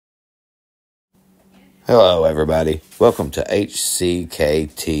Hello, everybody. Welcome to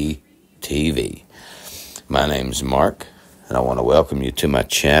HCKT TV. My name's Mark, and I want to welcome you to my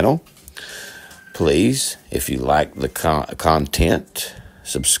channel. Please, if you like the content,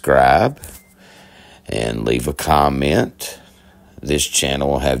 subscribe and leave a comment. This channel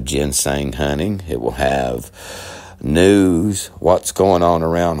will have ginseng hunting. It will have news, what's going on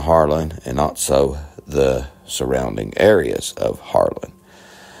around Harlan, and also the surrounding areas of Harlan.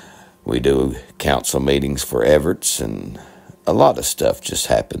 We do council meetings for Everett's, and a lot of stuff just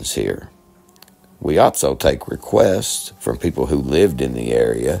happens here. We also take requests from people who lived in the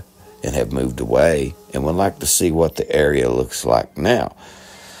area and have moved away and would like to see what the area looks like now.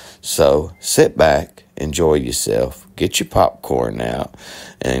 So sit back, enjoy yourself, get your popcorn out,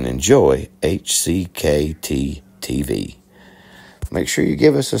 and enjoy HCKT TV. Make sure you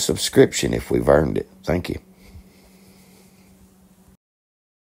give us a subscription if we've earned it. Thank you.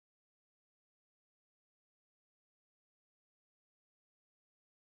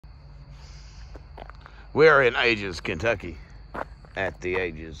 We are in Ages, Kentucky, at the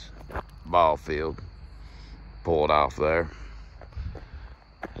Ages ball field. Pulled off there.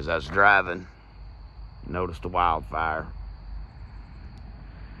 As I was driving, noticed a wildfire.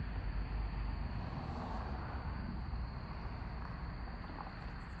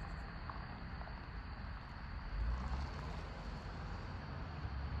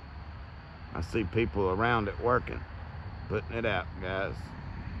 I see people around it working, putting it out, guys.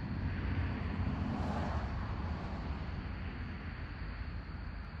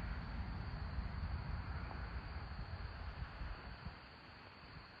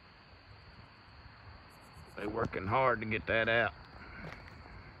 They're working hard to get that out.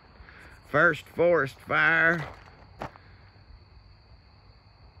 First forest fire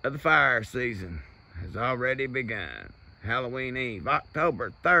of the fire season has already begun. Halloween Eve,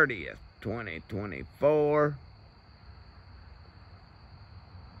 October 30th, 2024.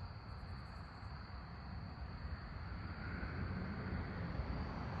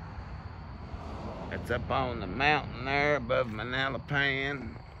 It's up on the mountain there above Manalapan.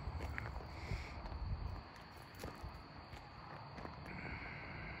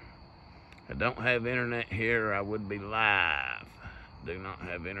 I don't have internet here, I would be live. Do not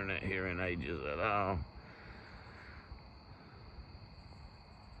have internet here in Ages at all.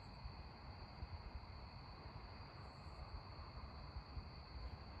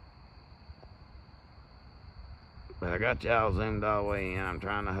 But I got y'all zoomed all the way in. I'm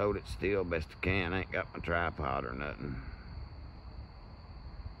trying to hold it still best I can. I ain't got my tripod or nothing.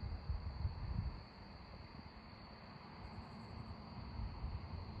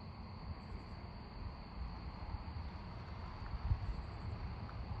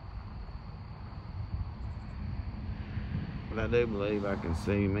 But I do believe I can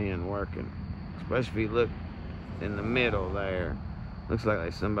see men working. Especially if you look in the middle there. Looks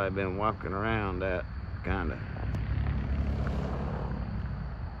like somebody been walking around that, kinda.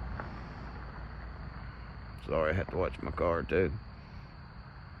 Sorry, I have to watch my car too.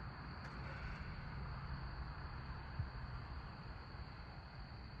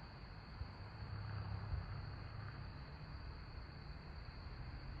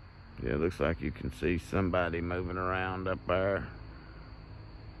 Yeah, looks like you can see somebody moving around up there.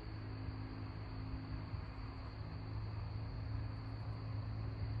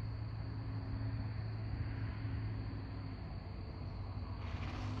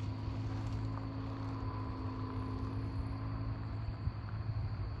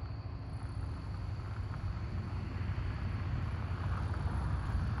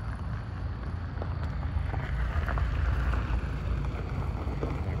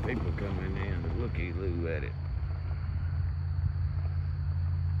 People coming in to looky-loo at it.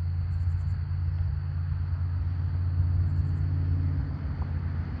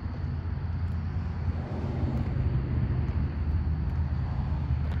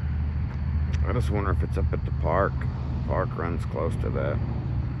 I just wonder if it's up at the park. The park runs close to that.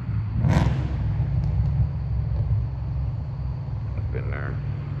 Up in there.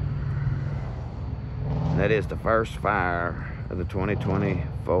 That is the first fire of the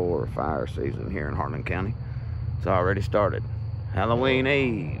 2024 fire season here in Harlan County. It's already started. Halloween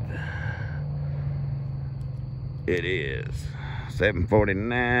Eve. It is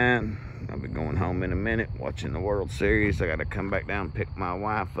 7:49. I'll be going home in a minute, watching the World Series. I got to come back down and pick my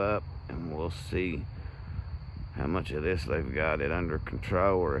wife up, and we'll see how much of this they've got it under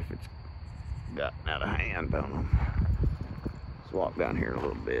control or if it's gotten out of hand on them. Let's walk down here a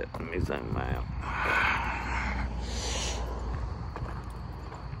little bit. Let me zoom out.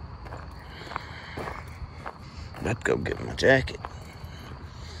 Let's go get my jacket.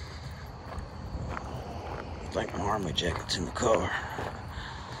 think my army jacket's in the car.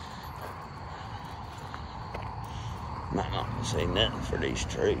 Might not see nothing for these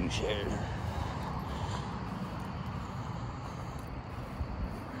trees here.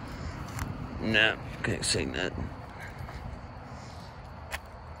 No, can't see nothing.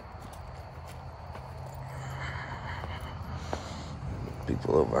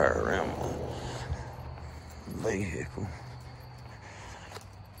 People over here around my vehicle.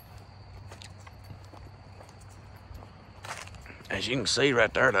 As you can see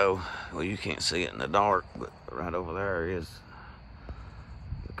right there though, well, you can't see it in the dark, but right over there is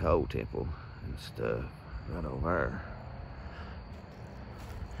the coal temple and stuff. Right over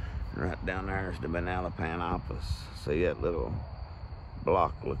there. Right down there is the Manalapan office. See that little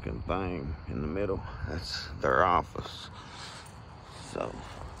block looking thing in the middle? That's their office. So,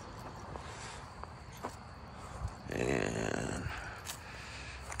 and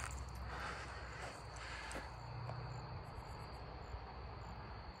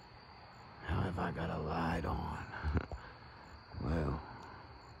how have I got a light on? Well,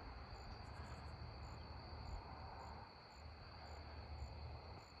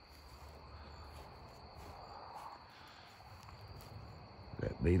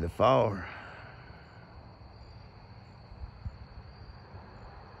 that be the fire.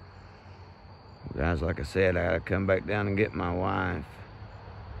 Guys, like I said, I gotta come back down and get my wife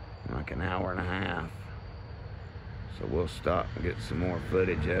in like an hour and a half. So we'll stop and get some more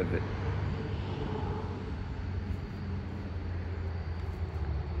footage of it.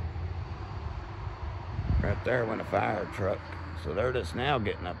 Right there went a fire truck. So they're just now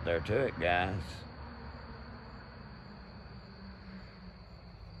getting up there to it, guys.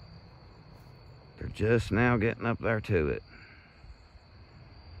 They're just now getting up there to it.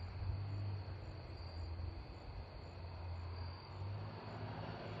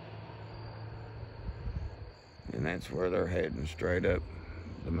 And that's where they're heading, straight up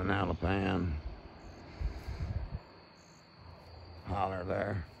the Manalapan holler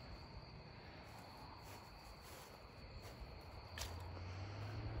there.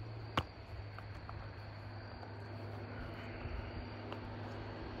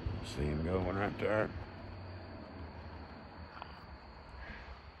 See him going right there.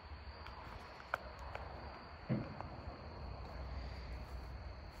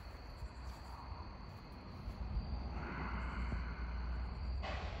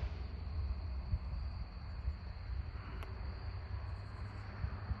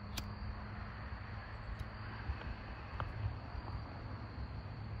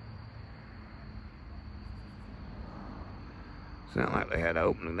 Sound like they had to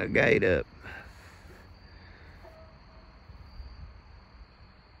open the gate up.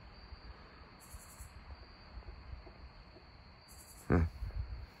 Huh.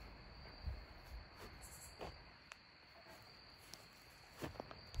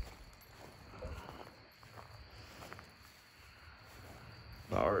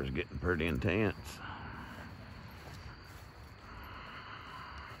 Fire's getting pretty intense.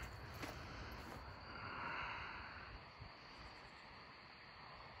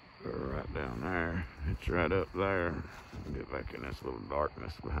 Right down there. It's right up there. I'll get back in this little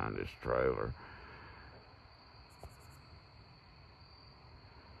darkness behind this trailer.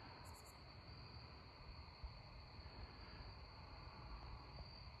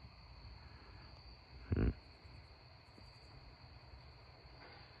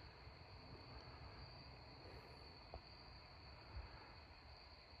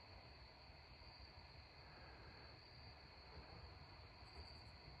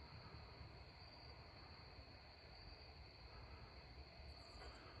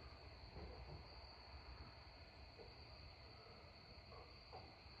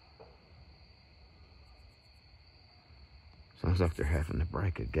 Sounds like they're having to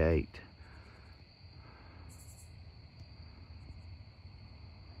break a gate.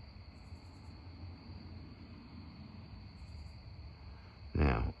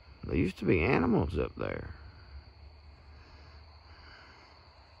 Now, there used to be animals up there.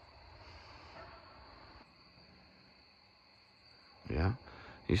 Yeah,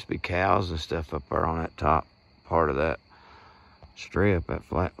 used to be cows and stuff up there on that top part of that strip, that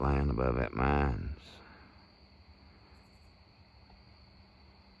flat land above that mines.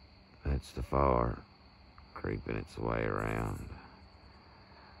 That's the fire creeping its way around.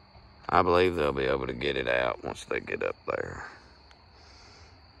 I believe they'll be able to get it out once they get up there.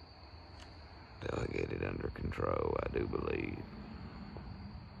 They'll get it under control, I do believe.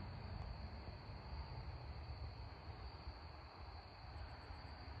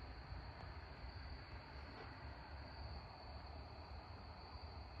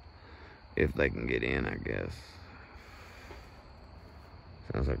 if they can get in, I guess.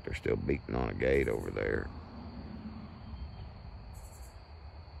 Sounds like they're still beating on a gate over there.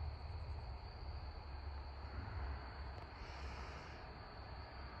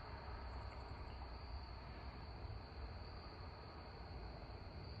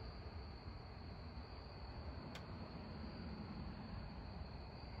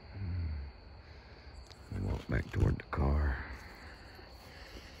 Walk back toward the car.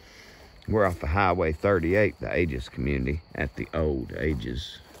 We're off the Highway 38, the Aegis community, at the old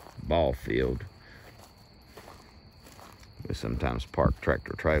Aegis ball field. We sometimes park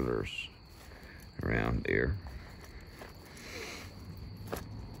tractor trailers around here.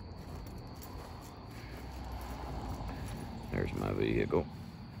 There's my vehicle.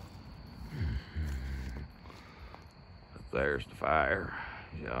 Up there's the fire.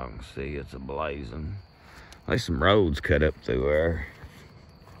 As y'all can see, it's ablazing. There's some roads cut up through there,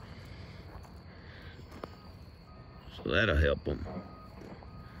 so that'll help them.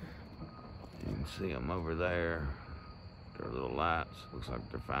 You can see them over there. Their little lights. Looks like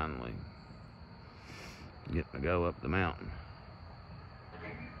they're finally getting to go up the mountain.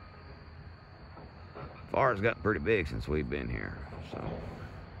 Fire's gotten pretty big since we've been here, so.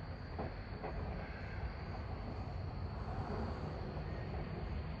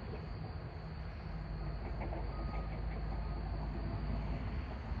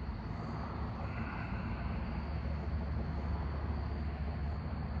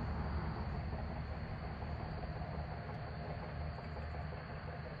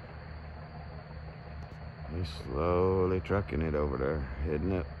 They're slowly trucking it over there,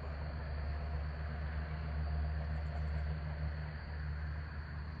 heading up.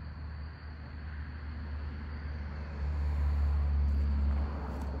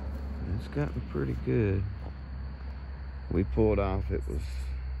 It's gotten pretty good. We pulled off, it was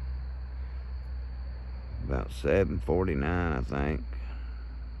about 7:49, I think.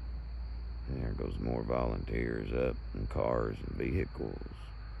 There goes more volunteers up, and cars and vehicles.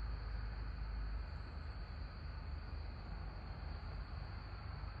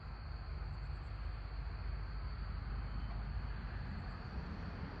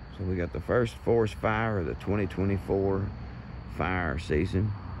 So we got the first forest fire of the 2024 fire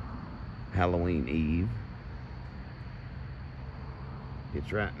season, Halloween Eve.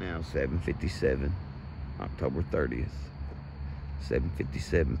 It's right now 7:57, October 30th,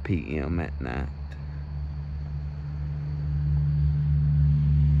 7:57 p.m. at night.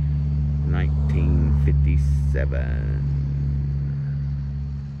 1957.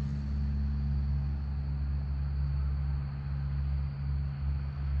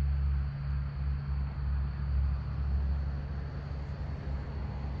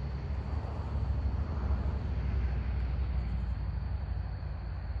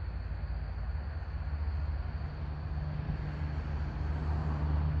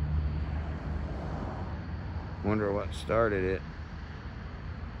 Wonder what started it.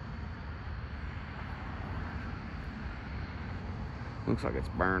 Looks like it's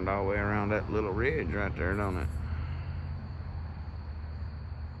burned all the way around that little ridge right there, don't it?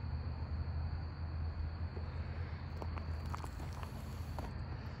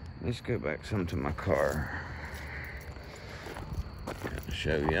 Let's go back some to my car. Got to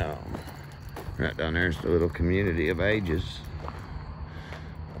show y'all. Right down there's the little community of Aegis.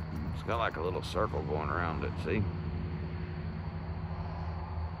 It's got like a little circle going around it, see?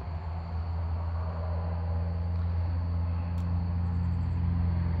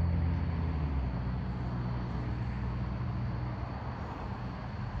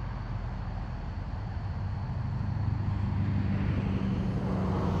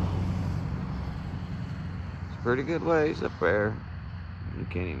 It's a pretty good ways up there. You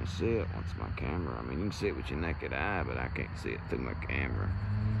can't even see it once my camera. I mean, you can see it with your naked eye, but I can't see it through my camera.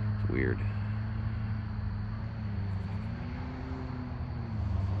 It's weird.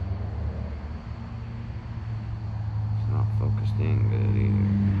 It's not focused in good either.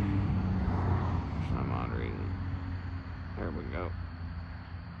 For some odd reason. There we go.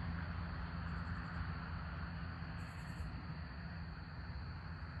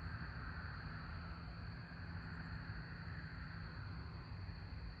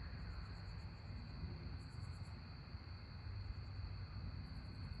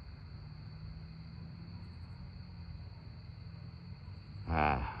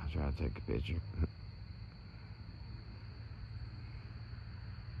 I'll try to take a picture.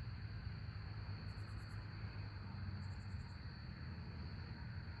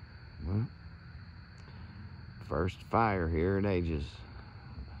 Well, first fire here at Aegis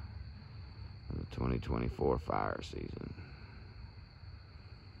of the 2024 fire season.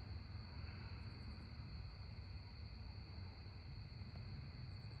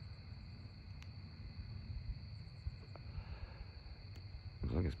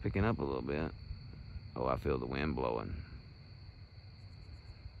 it's picking up a little bit. Oh, I feel the wind blowing.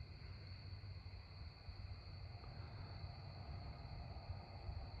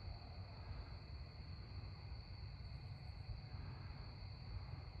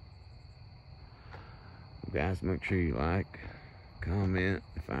 Guys, make sure you like, comment.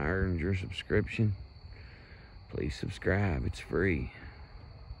 If I earned your subscription, please subscribe. It's free.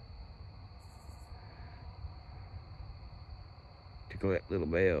 Tickle that little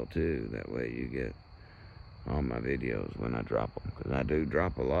bell too. That way you get all my videos when I drop them. Because I do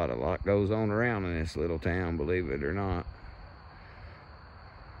drop a lot. A lot goes on around in this little town, believe it or not.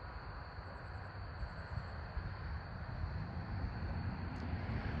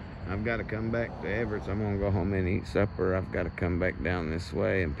 I've got to come back to Everett's. I'm going to go home and eat supper. I've got to come back down this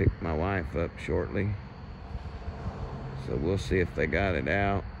way and pick my wife up shortly. So we'll see if they got it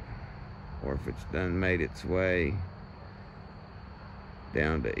out or if it's done made its way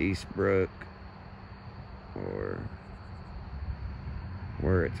down to Eastbrook or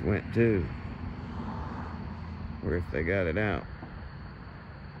where it's went to, or if they got it out.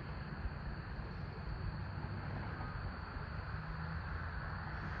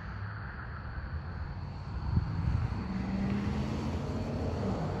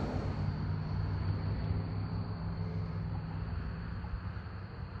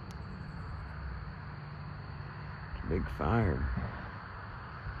 Big fire.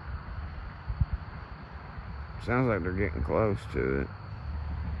 Sounds like they're getting close to it.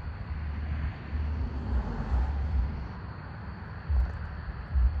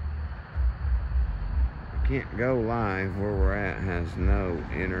 I can't go live. Where we're at has no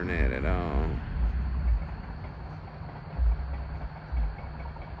internet at all.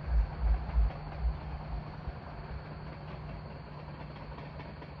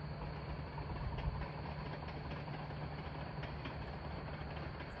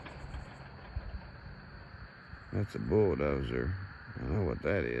 That's a bulldozer. I know what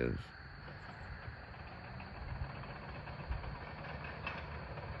that is.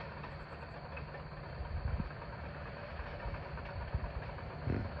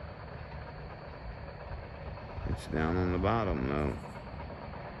 It's down on the bottom though.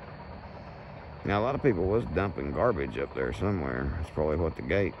 Now a lot of people was dumping garbage up there somewhere. That's probably what the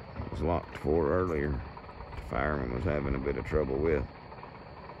gate was locked for earlier. The fireman was having a bit of trouble with.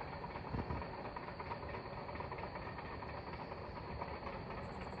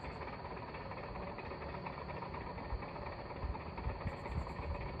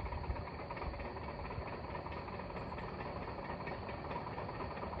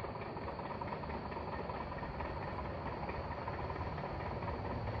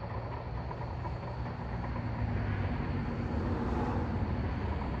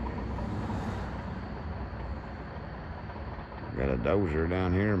 Got a dozer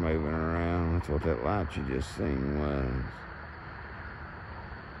down here moving around. That's what that light you just seen was.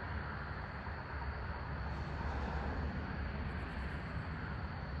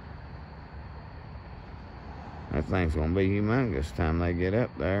 That thing's gonna be humongous time they get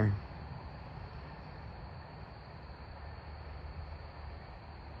up there.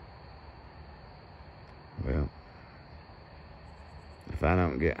 Well, if I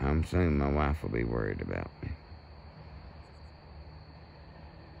don't get home soon, my wife will be worried about me.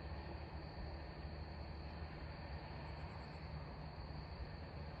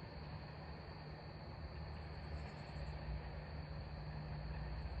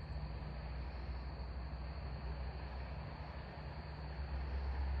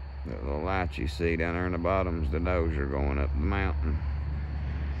 That little light you see down there in the bottom is the dozer going up the mountain.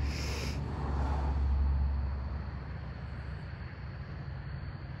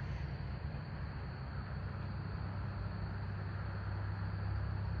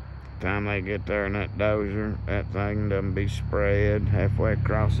 Time they get there in that dozer, that thing doesn't be spread halfway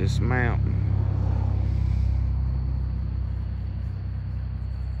across this mountain.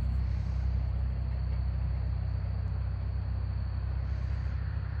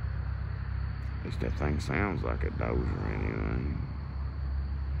 At least that thing sounds like a dozer anyway.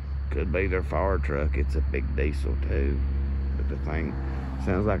 Could be their fire truck. It's a big diesel too. But the thing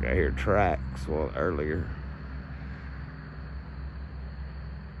sounds like I hear tracks earlier.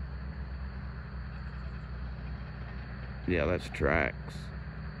 Yeah, that's tracks.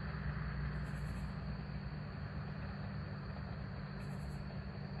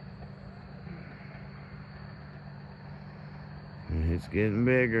 And it's getting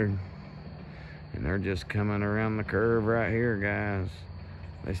bigger. And they're just coming around the curve right here, guys.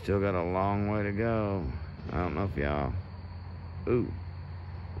 They still got a long way to go. I don't know if y'all... Ooh.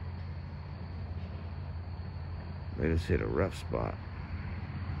 They just hit a rough spot.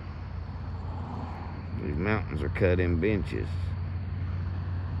 These mountains are cut in benches.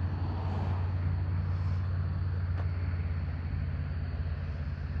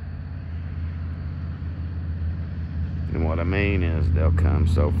 And what I mean is they'll come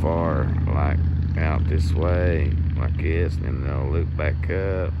so far, like out this way, like this, and then they'll loop back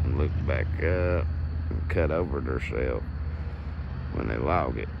up and loop back up and cut over themselves when they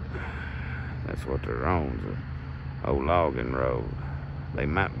log it. That's what they're on, the old logging road. They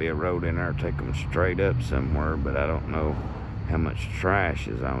might be a road in there take them straight up somewhere, but I don't know how much trash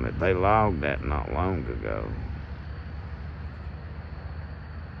is on it. They logged that not long ago.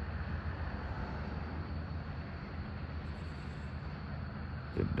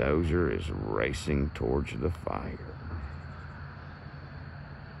 The dozer is racing towards the fire.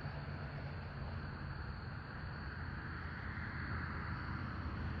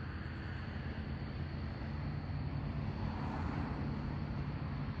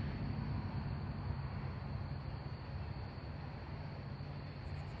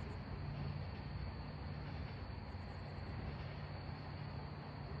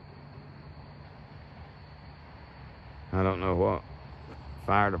 I don't know what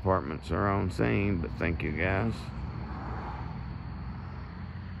fire departments are on scene, but thank you guys.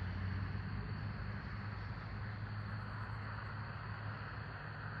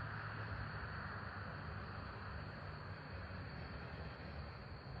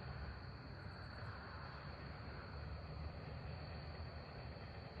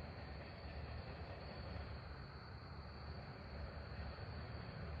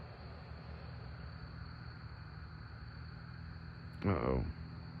 Uh-oh.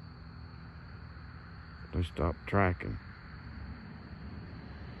 They stopped tracking.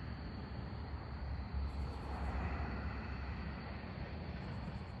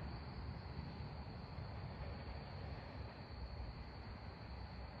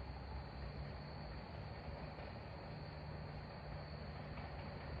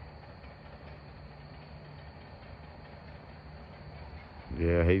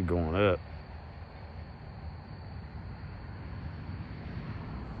 Yeah, he's going up.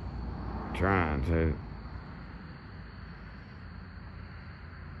 Trying to.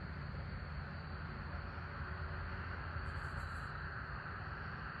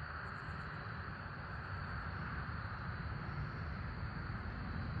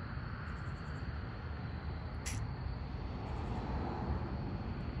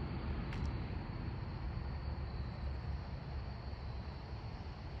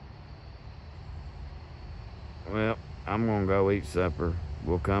 Well, I'm gonna go eat supper.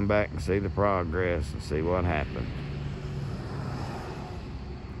 We'll come back and see the progress and see what happened.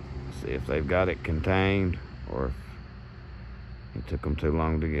 See if they've got it contained or if it took them too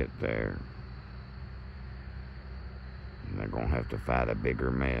long to get there. And they're gonna have to fight a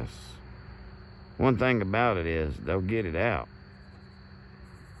bigger mess. One thing about it is they'll get it out.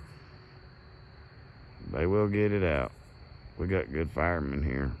 They will get it out. We got good firemen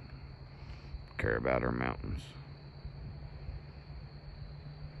here. Care about our mountains.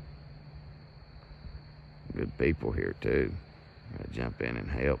 Good people here too. Gotta jump in and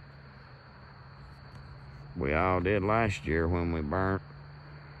help. We all did last year when we burnt.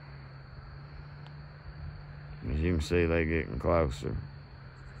 As you can see, they're getting closer.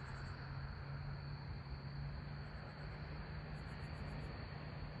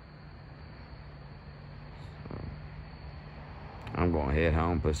 So, I'm gonna head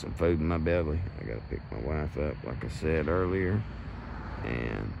home, put some food in my belly. I gotta pick my wife up, like I said earlier,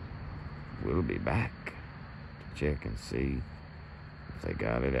 and we'll be back to check and see if they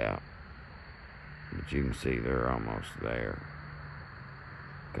got it out. But you can see they're almost there.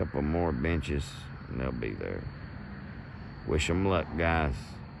 A couple more benches and they'll be there. Wish them luck, guys,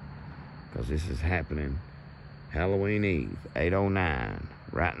 because this is happening Halloween Eve, 8:09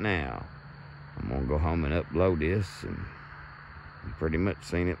 right now. I'm gonna go home and upload this, and you pretty much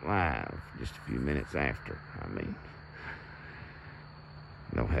seen it live just a few minutes after. I mean,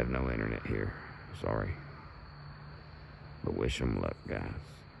 don't have no internet here, sorry. But wish them luck, guys.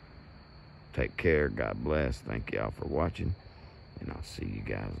 Take care, God bless. Thank y'all for watching, and I'll see you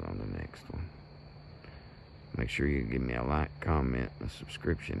guys on the next one. Make sure you give me a like, comment, and a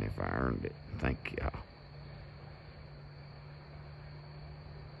subscription if I earned it. Thank y'all.